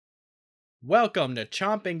Welcome to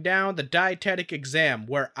Chomping Down the Dietetic Exam,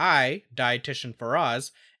 where I, Dietitian Faraz,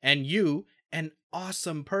 and you, an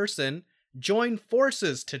awesome person, join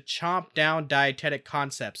forces to chomp down dietetic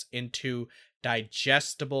concepts into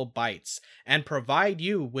digestible bites and provide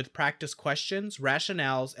you with practice questions,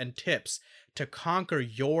 rationales, and tips to conquer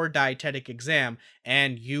your dietetic exam,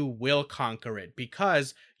 and you will conquer it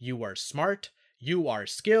because you are smart, you are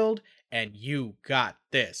skilled, and you got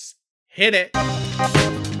this. Hit it!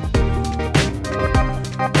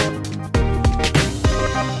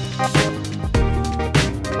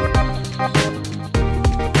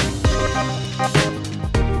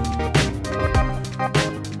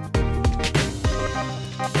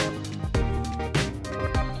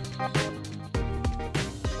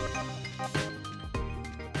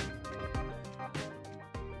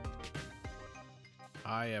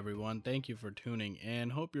 Hi, everyone. Thank you for tuning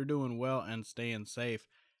in. Hope you're doing well and staying safe.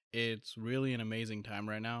 It's really an amazing time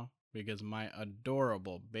right now because my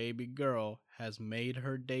adorable baby girl has made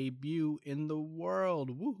her debut in the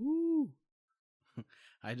world. Woohoo!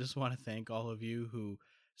 I just want to thank all of you who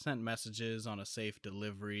sent messages on a safe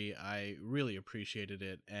delivery. I really appreciated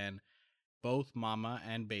it, and both mama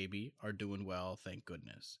and baby are doing well, thank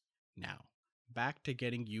goodness. Now, back to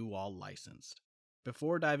getting you all licensed.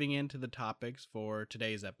 Before diving into the topics for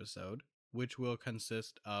today's episode, which will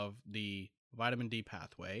consist of the vitamin D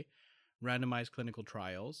pathway, randomized clinical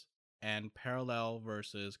trials, and parallel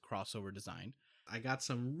versus crossover design, I got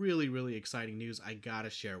some really exciting news I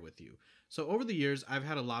gotta share with you. So, over the years, I've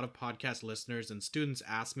had a lot of podcast listeners and students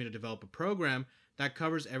ask me to develop a program that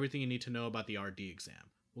covers everything you need to know about the RD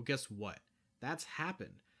exam. Well, guess what? That's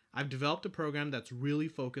happened. I've developed a program that's really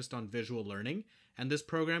focused on visual learning, and this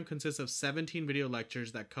program consists of 17 video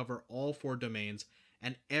lectures that cover all 4 domains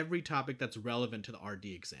and every topic that's relevant to the RD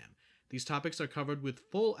exam. These topics are covered with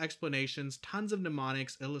full explanations, tons of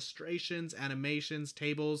mnemonics, illustrations, animations,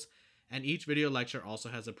 tables, and each video lecture also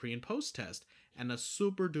has a pre and post test and a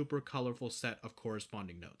super duper colorful set of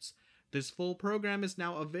corresponding notes. This full program is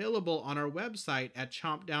now available on our website at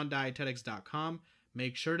chompdowndietetics.com.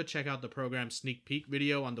 Make sure to check out the program's sneak peek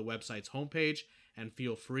video on the website's homepage, and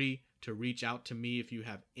feel free to reach out to me if you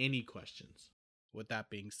have any questions. With that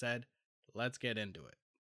being said, let's get into it.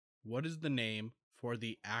 What is the name for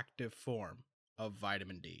the active form of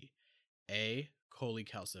vitamin D? A.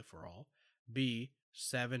 Cholecalciferol, B.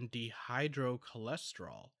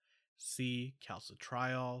 7-dehydrocholesterol, C.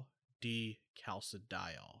 Calcitriol, D.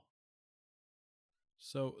 Calcidiol.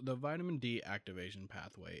 So, the vitamin D activation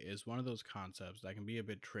pathway is one of those concepts that can be a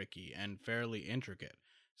bit tricky and fairly intricate,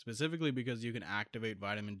 specifically because you can activate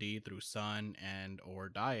vitamin D through sun and or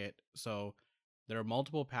diet. So, there are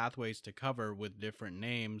multiple pathways to cover with different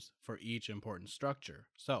names for each important structure.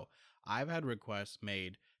 So, I've had requests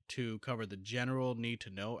made to cover the general need to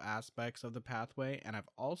know aspects of the pathway, and I've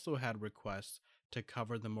also had requests to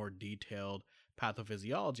cover the more detailed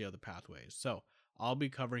pathophysiology of the pathways. So, I'll be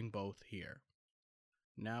covering both here.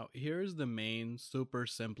 Now, here's the main super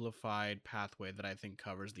simplified pathway that I think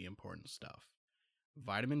covers the important stuff.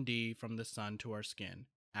 Vitamin D from the sun to our skin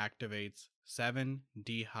activates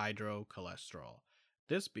 7-dehydrocholesterol.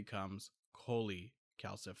 This becomes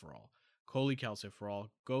cholecalciferol. Cholecalciferol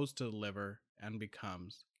goes to the liver and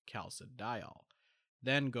becomes calcidiol.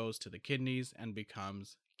 Then goes to the kidneys and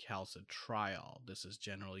becomes calcitriol. This is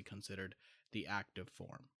generally considered the active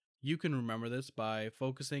form. You can remember this by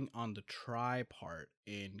focusing on the tri part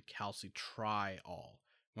in calcitriol.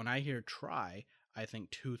 When I hear tri, I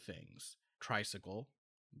think 2 things. Tricycle,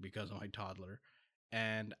 because of my toddler,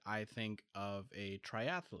 and I think of a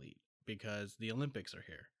triathlete, because the Olympics are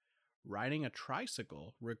here. Riding a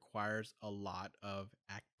tricycle requires a lot of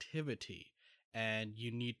activity, and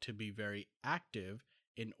you need to be very active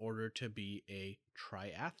in order to be a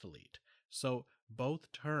triathlete. So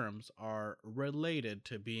both terms are related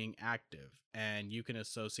to being active, and you can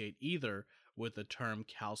associate either with the term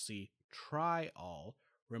calcitriol,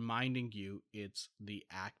 reminding you it's the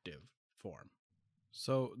active form.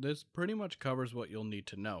 So this pretty much covers what you'll need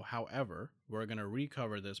to know. However, we're going to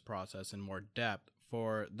recover this process in more depth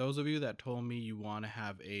for those of you that told me you want to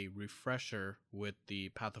have a refresher with the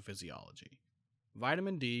pathophysiology.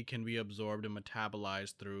 Vitamin D can be absorbed and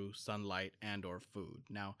metabolized through sunlight and or food.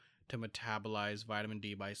 Now, to metabolize vitamin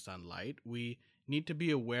D by sunlight, we need to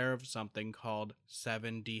be aware of something called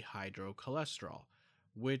 7-dehydrocholesterol,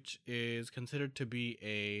 which is considered to be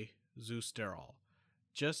a zoosterol.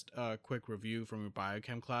 Just a quick review from your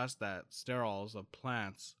biochem class that sterols of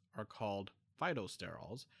plants are called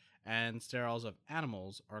phytosterols, and sterols of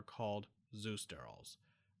animals are called zoosterols,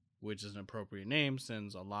 which is an appropriate name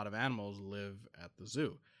since a lot of animals live at the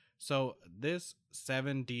zoo. So, this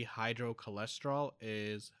 7-dehydrocholesterol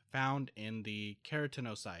is found in the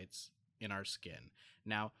keratinocytes in our skin.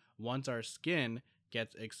 Now, once our skin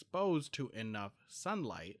gets exposed to enough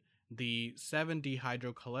sunlight, the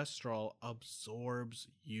 7-dehydrocholesterol absorbs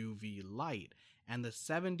UV light, and the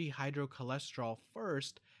 7-dehydrocholesterol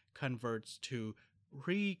first converts to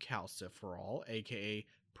precalciferol, aka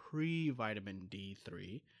pre-vitamin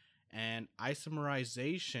D3, and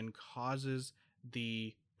isomerization causes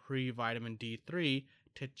the pre-vitamin D3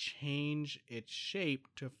 to change its shape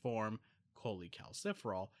to form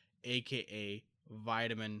cholecalciferol, aka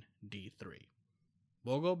vitamin D3.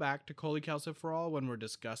 We'll go back to cholecalciferol when we're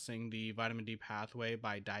discussing the vitamin D pathway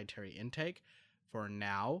by dietary intake. For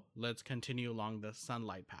now, let's continue along the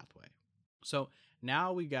sunlight pathway. So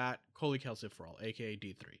now we got cholecalciferol, aka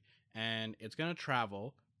D3, and it's going to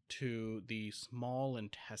travel to the small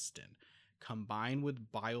intestine, combine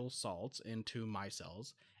with bile salts into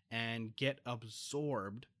micelles, and get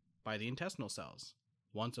absorbed by the intestinal cells.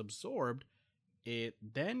 Once absorbed, it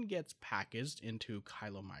then gets packaged into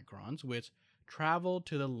chylomicrons, which travel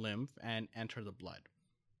to the lymph and enter the blood.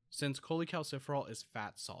 Since cholecalciferol is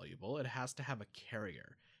fat soluble, it has to have a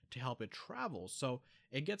carrier to help it travel, so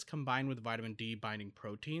it gets combined with vitamin D binding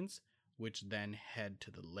proteins, which then head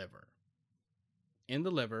to the liver. In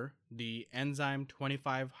the liver, the enzyme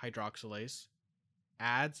 25-hydroxylase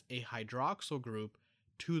adds a hydroxyl group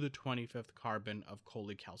to the 25th carbon of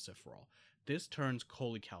cholecalciferol. This turns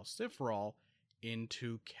cholecalciferol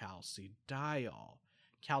into calcidiol.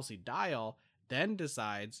 Calcidiol then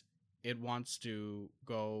decides it wants to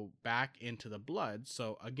go back into the blood,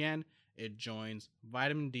 so again, it joins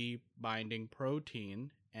vitamin D binding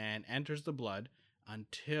protein and enters the blood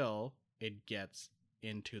until it gets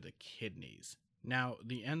into the kidneys. Now,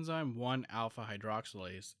 the enzyme 1-alpha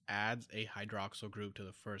hydroxylase adds a hydroxyl group to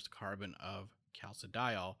the first carbon of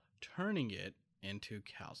calcidiol, turning it into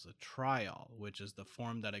calcitriol, which is the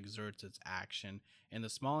form that exerts its action in the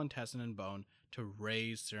small intestine and bone to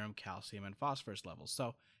raise serum calcium and phosphorus levels.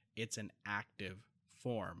 So, it's an active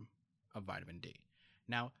form of vitamin D.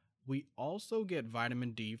 Now, we also get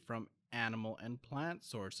vitamin D from animal and plant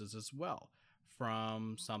sources as well,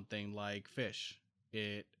 from something like fish.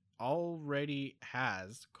 It already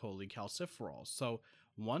has cholecalciferol. So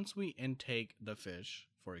once we intake the fish,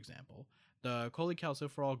 for example, the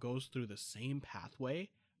cholecalciferol goes through the same pathway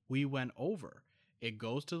we went over. It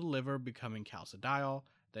goes to the liver, becoming calcidiol,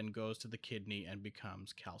 then goes to the kidney and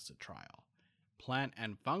becomes calcitriol. Plant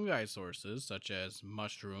and fungi sources, such as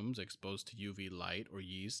mushrooms exposed to UV light or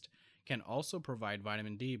yeast, can also provide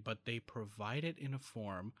vitamin D, but they provide it in a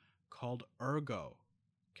form called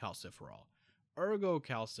ergocalciferol.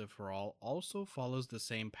 Ergocalciferol also follows the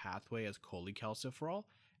same pathway as cholecalciferol,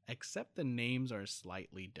 except the names are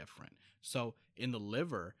slightly different. So in the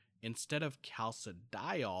liver, instead of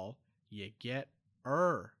calcidiol, you get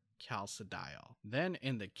calcidiol. Then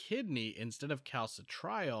in the kidney, instead of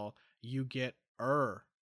calcitriol, you get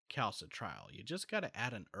calcitriol. You just got to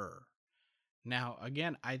add an Now,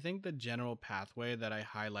 again, I think the general pathway that I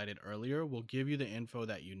highlighted earlier will give you the info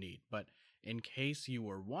that you need, but in case you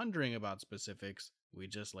were wondering about specifics, we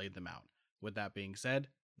just laid them out. With that being said,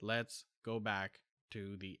 let's go back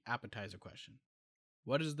to the appetizer question.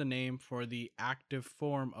 What is the name for the active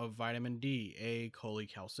form of vitamin D? A.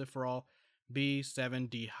 Cholecalciferol, B.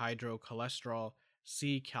 7-dehydrocholesterol,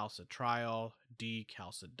 C. Calcitriol, D.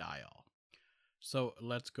 Calcidiol. So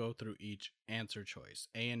let's go through each answer choice.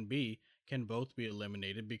 A and B can both be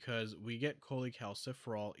eliminated because we get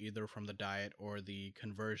cholecalciferol either from the diet or the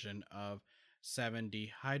conversion of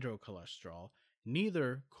 7-dehydrocholesterol.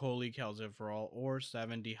 Neither cholecalciferol or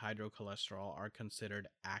 7-dehydrocholesterol are considered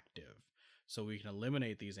active, so we can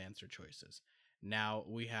eliminate these answer choices. Now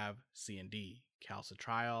we have C and D,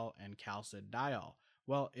 calcitriol and calcidiol.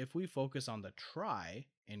 Well, if we focus on the tri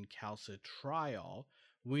in calcitriol,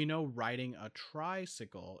 we know riding a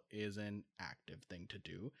tricycle is an active thing to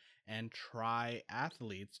do, and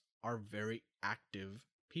triathletes are very active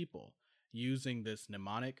people. Using this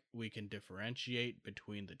mnemonic, we can differentiate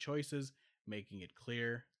between the choices, making it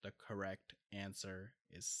clear the correct answer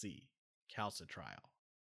is C, calcitriol.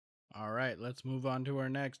 All right, let's move on to our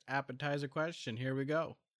next appetizer question. Here we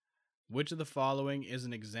go. Which of the following is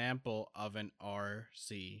an example of an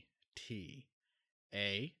RCT?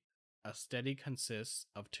 A study consists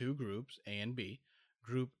of two groups, A and B.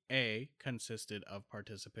 Group A consisted of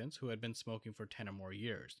participants who had been smoking for 10 or more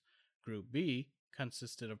years. Group B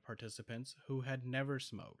consisted of participants who had never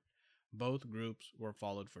smoked. Both groups were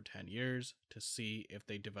followed for 10 years to see if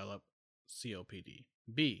they develop COPD.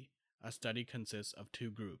 B. A study consists of two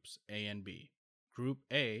groups, A and B. Group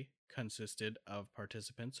A consisted of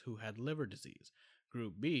participants who had liver disease.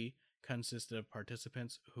 Group B consisted of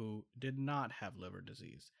participants who did not have liver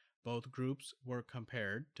disease. Both groups were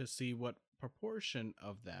compared to see what proportion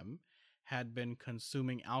of them had been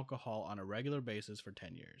consuming alcohol on a regular basis for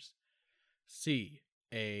 10 years. C.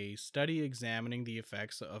 A study examining the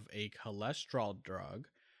effects of a cholesterol drug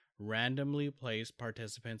randomly placed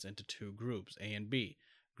participants into two groups, A and B.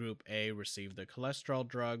 Group A received the cholesterol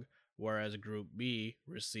drug, whereas Group B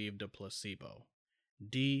received a placebo.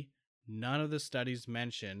 D. None of the studies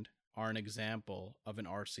mentioned are an example of an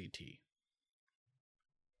RCT.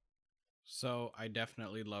 So I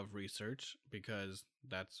definitely love research because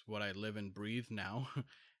that's what I live and breathe now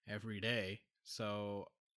every day. So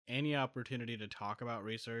any opportunity to talk about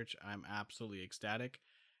research, I'm absolutely ecstatic.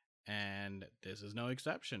 And this is no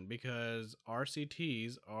exception because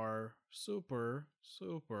RCTs are super,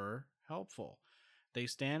 super helpful. They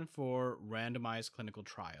stand for randomized clinical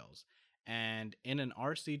trials. And in an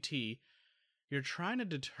RCT, you're trying to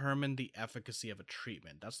determine the efficacy of a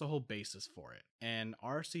treatment. That's the whole basis for it. And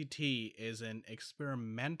RCT is an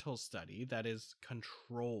experimental study that is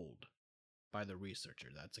controlled by the researcher.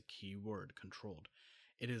 That's a key word, controlled.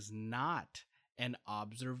 It is not an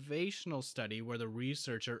observational study where the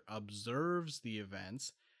researcher observes the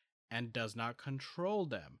events and does not control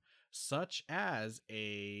them, such as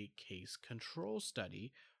a case control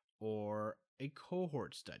study or a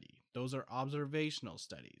cohort study. Those are observational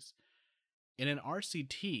studies. In an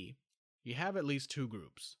RCT, you have at least two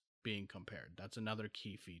groups being compared. That's another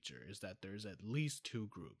key feature, is that there's at least two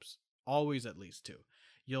groups, always at least two.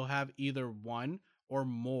 You'll have either one or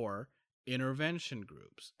more intervention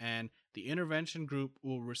groups, and the intervention group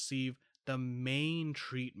will receive the main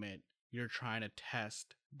treatment you're trying to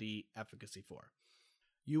test the efficacy for.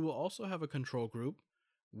 You will also have a control group,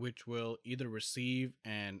 which will either receive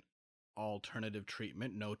an alternative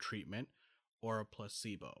treatment, no treatment, or a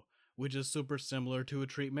placebo, which is super similar to a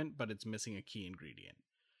treatment, but it's missing a key ingredient.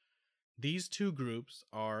 These two groups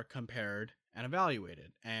are compared and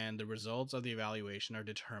evaluated, and the results of the evaluation are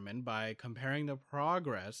determined by comparing the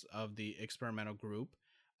progress of the experimental group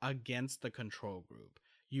against the control group.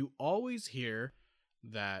 You always hear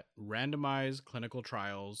that randomized clinical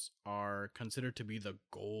trials are considered to be the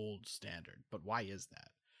gold standard, but why is that?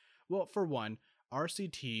 Well, for one,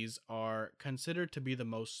 RCTs are considered to be the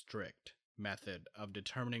most strict method of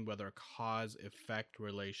determining whether a cause effect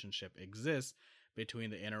relationship exists between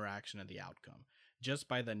the interaction and the outcome. Just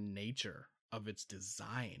by the nature of its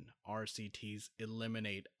design, RCTs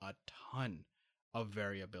eliminate a ton of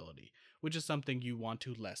variability, which is something you want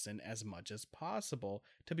to lessen as much as possible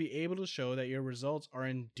to be able to show that your results are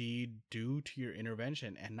indeed due to your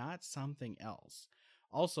intervention and not something else.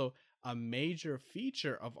 Also, a major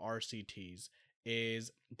feature of RCTs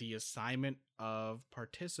is the assignment of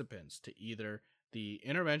participants to either the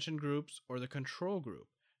intervention groups or the control group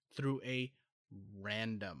through a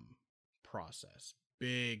random process.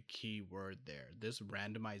 Big key word there. This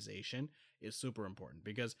randomization is super important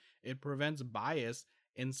because it prevents bias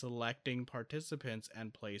in selecting participants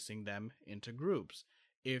and placing them into groups.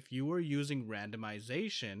 If you were using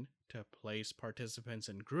randomization to place participants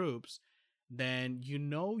in groups, then you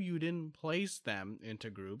didn't place them into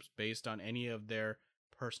groups based on any of their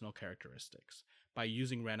personal characteristics. By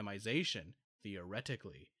using randomization,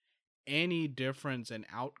 theoretically, any difference in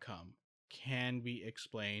outcome can be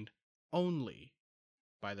explained only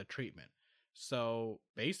by the treatment. So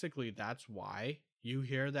basically, that's why you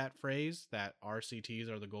hear that phrase that RCTs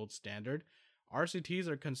are the gold standard. RCTs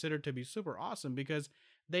are considered to be super awesome because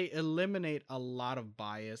they eliminate a lot of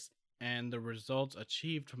bias, and the results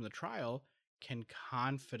achieved from the trial can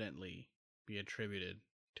confidently be attributed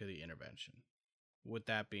to the intervention. With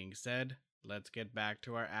that being said, let's get back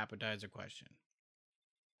to our appetizer question.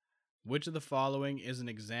 Which of the following is an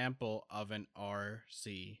example of an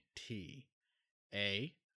RCT?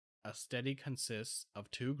 A study consists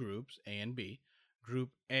of two groups, A and B. Group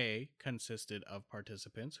A consisted of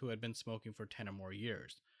participants who had been smoking for 10 or more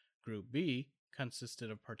years. Group B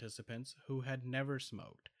consisted of participants who had never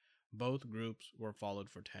smoked. Both groups were followed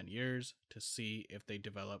for 10 years to see if they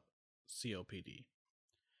develop COPD.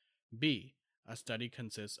 B. A study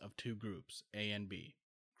consists of two groups, A and B.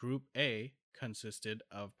 Group A consisted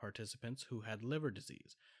of participants who had liver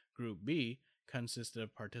disease. Group B consisted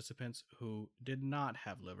of participants who did not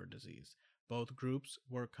have liver disease. Both groups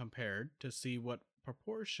were compared to see what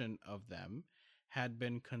proportion of them had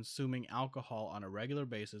been consuming alcohol on a regular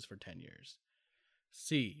basis for 10 years.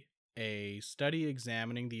 C. A study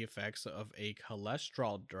examining the effects of a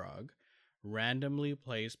cholesterol drug randomly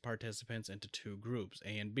placed participants into two groups,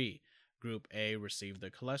 A and B. Group A received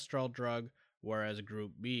the cholesterol drug, whereas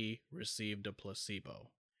group B received a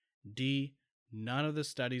placebo. D. None of the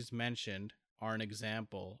studies mentioned are an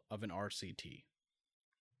example of an RCT.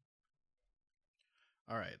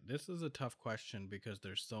 All right, this is a tough question because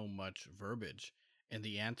there's so much verbiage in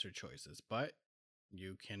the answer choices, but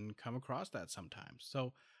you can come across that sometimes.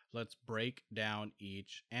 So let's break down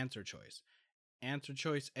each answer choice. Answer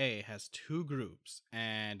choice A has two groups,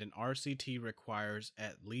 and an RCT requires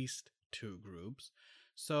at least two groups.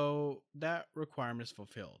 So that requirement is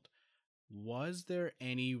fulfilled. Was there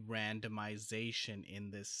any randomization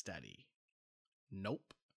in this study?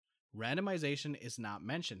 Nope. Randomization is not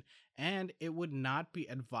mentioned, and it would not be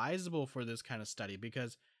advisable for this kind of study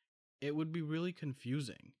because it would be really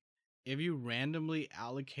confusing. If you randomly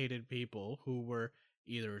allocated people who were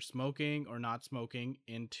either smoking or not smoking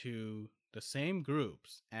into the same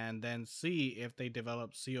groups and then see if they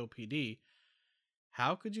develop COPD,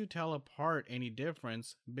 how could you tell apart any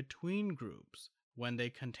difference between groups when they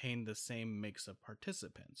contain the same mix of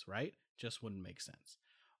participants, right? Just wouldn't make sense.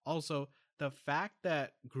 Also, the fact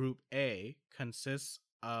that group A consists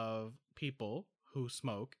of people who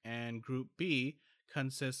smoke and group B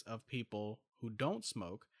consists of people who don't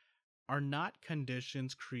smoke are not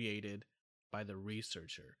conditions created by the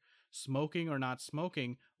researcher. Smoking or not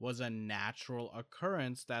smoking was a natural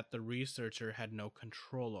occurrence that the researcher had no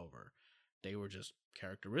control over. They were just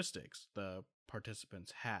characteristics the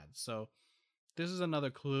participants had. So, this is another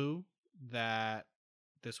clue that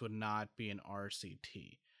this would not be an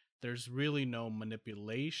RCT. There's really no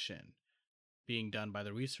manipulation being done by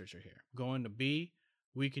the researcher here. Going to B,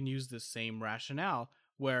 we can use the same rationale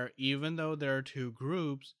where even though there are two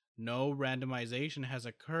groups, no randomization has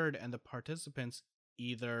occurred and the participants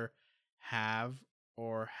either have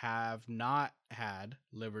or have not had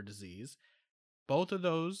liver disease. Both of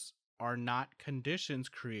those are not conditions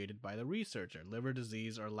created by the researcher. Liver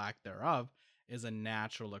disease or lack thereof is a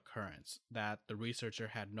natural occurrence that the researcher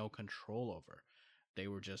had no control over. They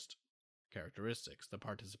were just characteristics the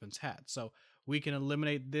participants had. So we can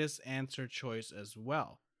eliminate this answer choice as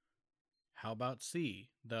well. How about C,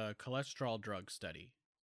 the cholesterol drug study?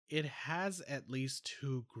 It has at least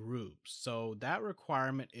two groups, so that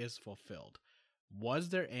requirement is fulfilled. Was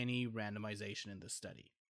there any randomization in the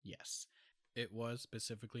study? Yes. It was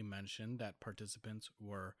specifically mentioned that participants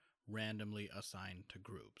were randomly assigned to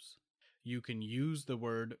groups. You can use the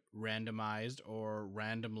word randomized or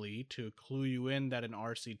randomly to clue you in that an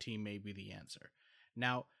RCT may be the answer.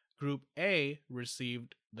 Now, Group A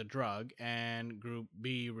received the drug and Group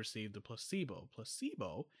B received the placebo.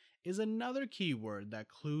 Placebo is another keyword that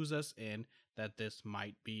clues us in that this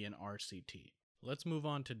might be an RCT. Let's move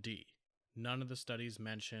on to D. None of the studies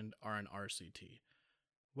mentioned are an RCT.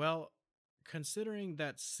 Well, considering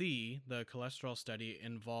that C, the cholesterol study,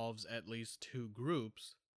 involves at least two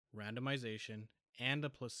groups, randomization, and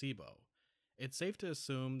a placebo, it's safe to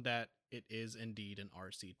assume that it is indeed an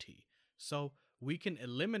RCT. So we can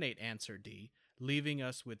eliminate answer D, leaving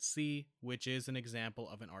us with C, which is an example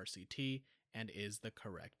of an RCT and is the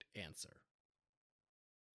correct answer.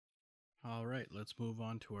 All right, let's move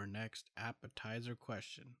on to our next appetizer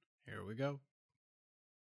question. Here we go.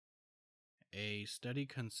 A study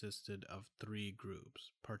consisted of three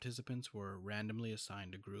groups. Participants were randomly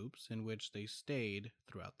assigned to groups in which they stayed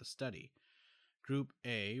throughout the study. Group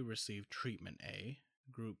A received treatment A,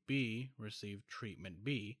 Group B received treatment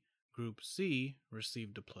B, Group C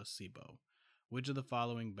received a placebo. Which of the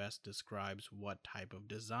following best describes what type of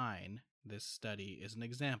design this study is an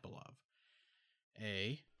example of?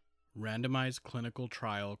 A. Randomized clinical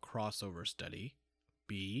trial crossover study.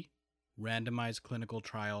 B. Randomized clinical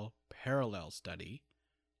trial parallel study.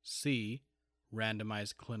 C.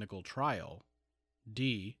 Randomized clinical trial.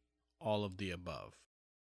 D. All of the above.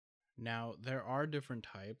 Now, there are different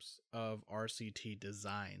types of RCT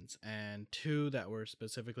designs, and two that were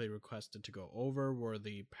specifically requested to go over were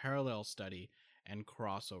the parallel study and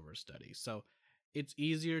crossover study. So it's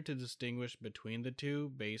easier to distinguish between the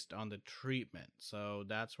two based on the treatment. So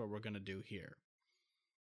that's what we're going to do here.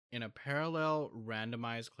 In a parallel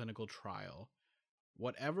randomized clinical trial,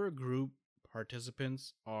 whatever group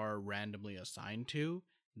participants are randomly assigned to,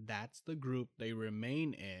 that's the group they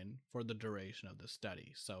remain in for the duration of the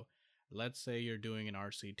study. So let's say you're doing an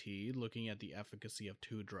RCT looking at the efficacy of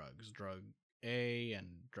two drugs, drug A and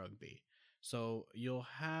drug B. So you'll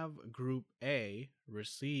have group A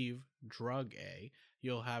receive drug A,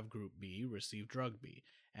 you'll have group B receive drug B,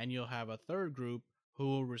 and you'll have a third group who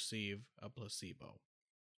will receive a placebo.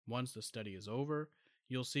 Once the study is over,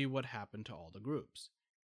 you'll see what happened to all the groups.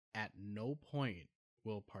 At no point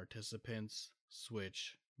will participants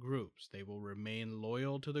switch groups. They will remain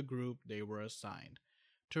loyal to the group they were assigned.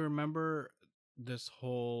 To remember this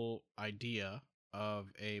whole idea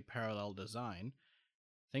of a parallel design,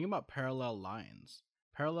 think about parallel lines.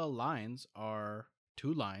 Parallel lines are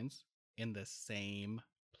two lines in the same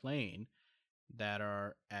plane that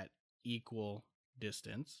are at equal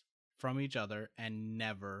distance from each other and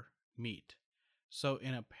never meet. So,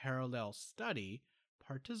 in a parallel study,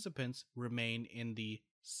 participants remain in the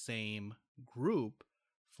same group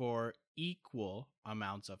for equal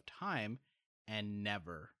amounts of time and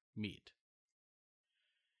never meet.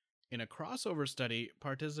 In a crossover study,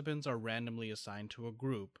 participants are randomly assigned to a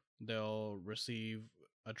group. They'll receive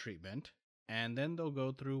a treatment and then they'll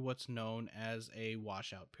go through what's known as a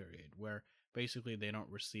washout period, where basically they don't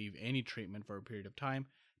receive any treatment for a period of time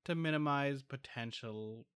to minimize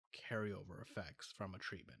potential carryover effects from a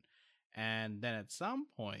treatment. And then at some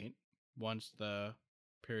point, once the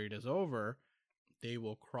period is over, they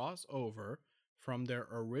will cross over from their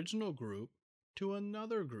original group to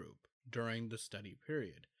another group during the study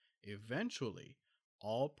period. Eventually,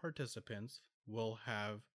 all participants will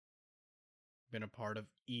have been a part of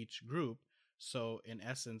each group, so in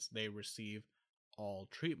essence, they receive all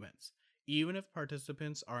treatments. Even if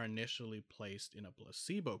participants are initially placed in a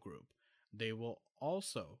placebo group, they will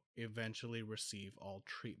also eventually receive all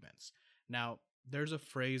treatments. Now, there's a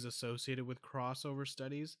phrase associated with crossover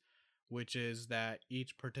studies, which is that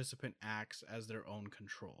each participant acts as their own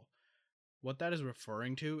control. What that is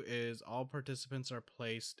referring to is all participants are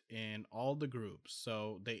placed in all the groups,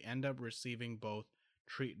 so they end up receiving both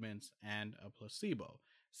treatments and a placebo.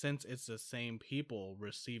 Since it's the same people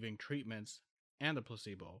receiving treatments and the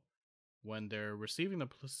placebo, when they're receiving the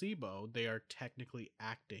placebo, they are technically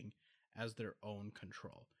acting as their own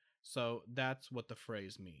control. So that's what the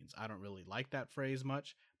phrase means. I don't really like that phrase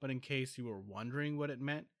much, but in case you were wondering what it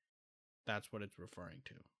meant, that's what it's referring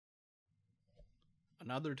to.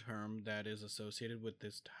 Another term that is associated with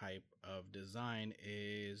this type of design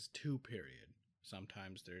is two period.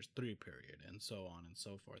 Sometimes there's three period, and so on and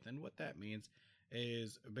so forth. And what that means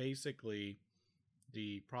is basically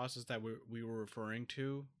the process that we were referring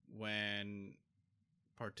to when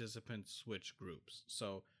participants switch groups.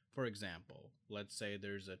 So, for example, let's say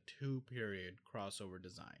there's a two period crossover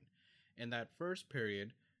design. In that first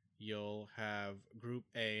period, you'll have group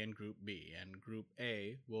A and group B, and group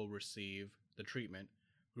A will receive the treatment,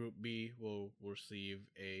 group B will receive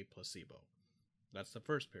a placebo. That's the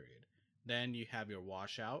first period. Then you have your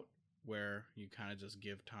washout, where you kind of just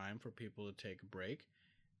give time for people to take a break.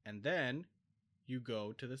 And then you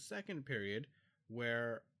go to the second period,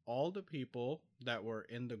 where all the people that were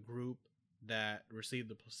in the group that received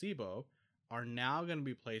the placebo are now going to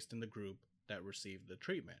be placed in the group that received the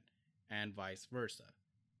treatment, and vice versa.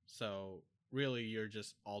 So, really, you're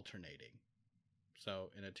just alternating. So,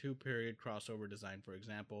 in a two period crossover design, for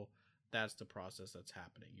example, that's the process that's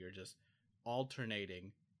happening. You're just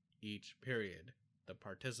alternating each period the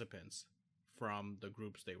participants from the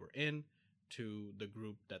groups they were in to the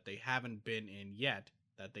group that they haven't been in yet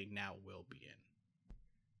that they now will be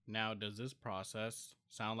in. Now, does this process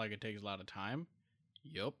sound like it takes a lot of time?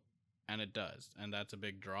 Yup, and it does. And that's a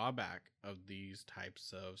big drawback of these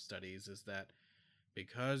types of studies, is that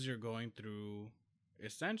because you're going through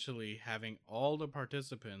essentially having all the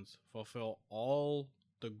participants fulfill all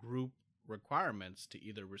the group requirements to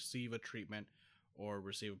either receive a treatment or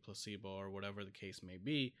receive a placebo or whatever the case may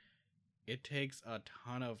be, it takes a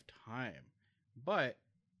ton of time. But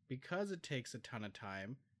because it takes a ton of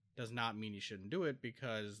time does not mean you shouldn't do it,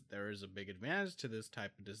 because there is a big advantage to this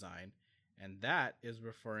type of design, and that is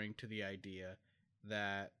referring to the idea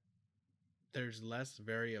that there's less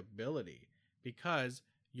variability, because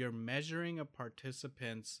you're measuring a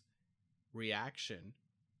participant's reaction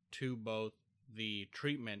to both the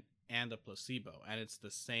treatment and the placebo, and it's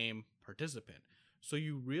the same participant. So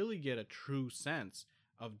you really get a true sense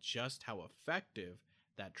of just how effective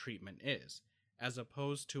that treatment is, as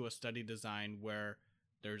opposed to a study design where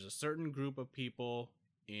there's a certain group of people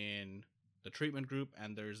in the treatment group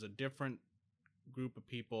and there's a different group of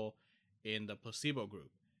people in the placebo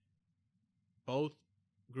group. Both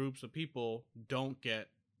groups of people don't get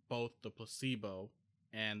both the placebo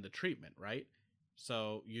and the treatment, right?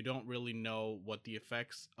 So you don't really know what the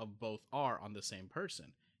effects of both are on the same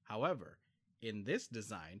person. However, in this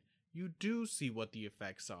design, you do see what the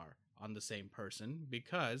effects are on the same person,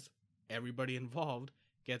 because everybody involved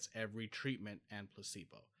gets every treatment and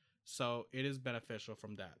placebo. So it is beneficial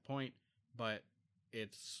from that point, but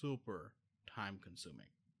it's super time consuming.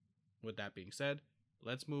 With that being said,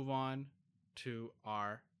 let's move on to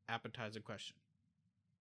our appetizer question.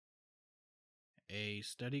 A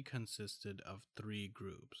study consisted of three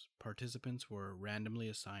groups. Participants were randomly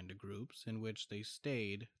assigned to groups in which they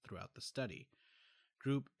stayed throughout the study.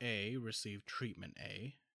 Group A received treatment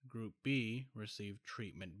A. Group B received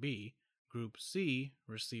treatment B. Group C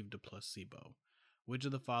received a placebo. Which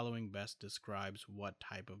of the following best describes what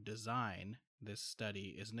type of design this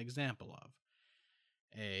study is an example of?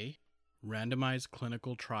 A. Randomized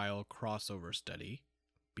clinical trial crossover study.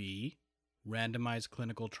 B. Randomized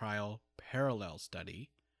clinical trial parallel study.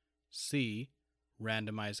 C.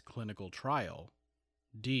 Randomized clinical trial.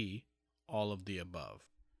 D. All of the above.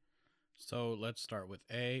 So let's start with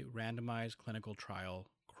A. Randomized clinical trial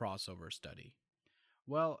crossover study.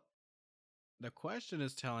 Well, the question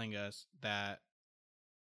is telling us that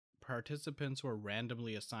participants were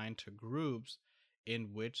randomly assigned to groups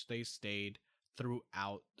in which they stayed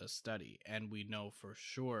throughout the study. And we know for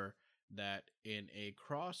sure that in a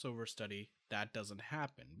crossover study, that doesn't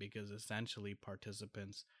happen because essentially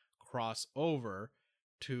participants cross over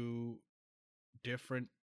to different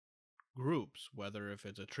groups, whether if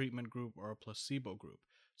it's a treatment group or a placebo group.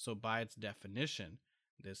 So by its definition,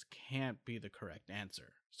 this can't be the correct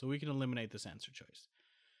answer. So we can eliminate this answer choice.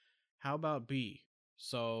 How about B?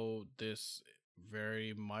 So this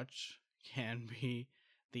very much can be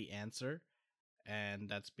the answer. And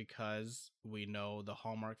that's because we know the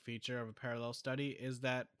hallmark feature of a parallel study is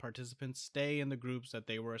that participants stay in the groups that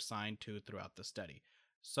they were assigned to throughout the study.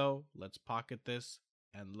 So let's pocket this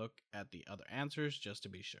and look at the other answers just to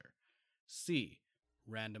be sure. C.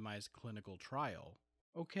 Randomized clinical trial.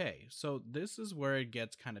 Okay, so this is where it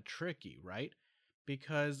gets kind of tricky, right?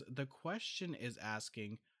 Because the question is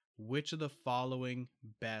asking which of the following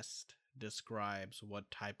best describes what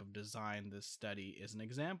type of design this study is an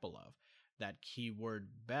example of. That keyword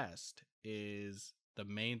best is the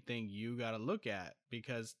main thing you got to look at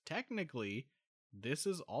because technically this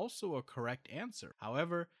is also a correct answer.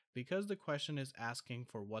 However, because the question is asking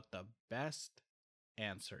for what the best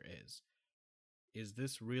answer is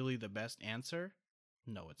this really the best answer?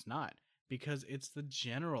 No, it's not, because it's the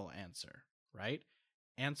general answer, right?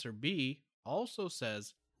 Answer B also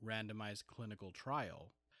says randomized clinical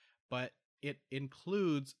trial, but it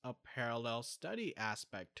includes a parallel study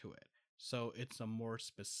aspect to it. So it's a more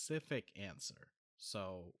specific answer.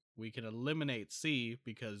 So we can eliminate C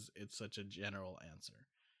because it's such a general answer.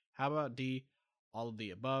 How about D? All of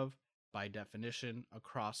the above. By definition, a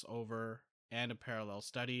crossover and a parallel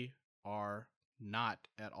study are not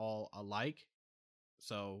at all alike.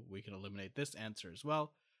 So we can eliminate this answer as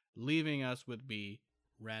well, leaving us with B,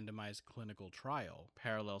 randomized clinical trial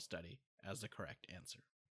parallel study, as the correct answer.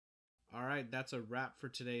 All right, that's a wrap for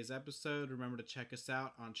today's episode. Remember to check us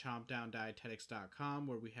out on chompdowndietetics.com,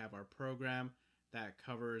 where we have our program that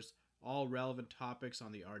covers all relevant topics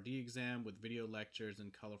on the RD exam with video lectures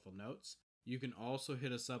and colorful notes. You can also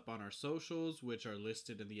hit us up on our socials, which are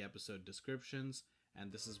listed in the episode descriptions,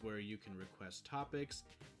 and this is where you can request topics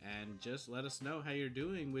and just let us know how you're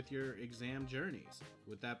doing with your exam journeys.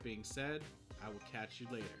 With that being said, I will catch you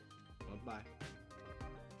later. Bye-bye.